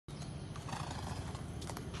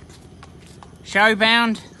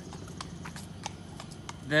Showbound.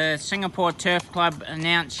 The Singapore Turf Club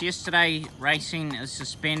announced yesterday racing is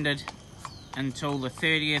suspended until the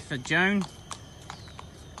 30th of June.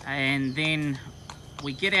 And then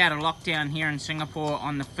we get out of lockdown here in Singapore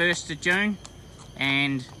on the 1st of June.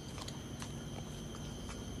 And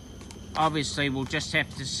obviously we'll just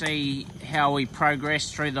have to see how we progress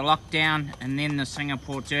through the lockdown, and then the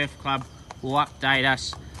Singapore Turf Club will update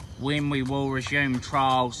us when we will resume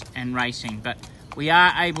trials and racing. But we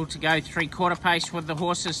are able to go 3/4 pace with the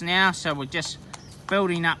horses now, so we're just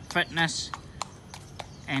building up fitness,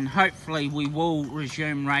 and hopefully we will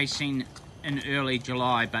resume racing in early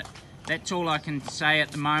July. But that's all I can say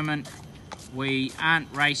at the moment. We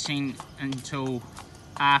aren't racing until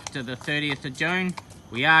after the 30th of June.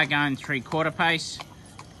 We are going 3/4 pace,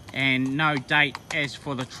 and no date as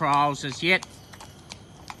for the trials as yet,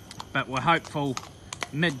 but we're hopeful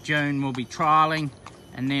mid-June we'll be trialling,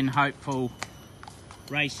 and then hopeful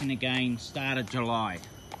racing again start of July.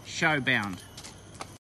 Showbound.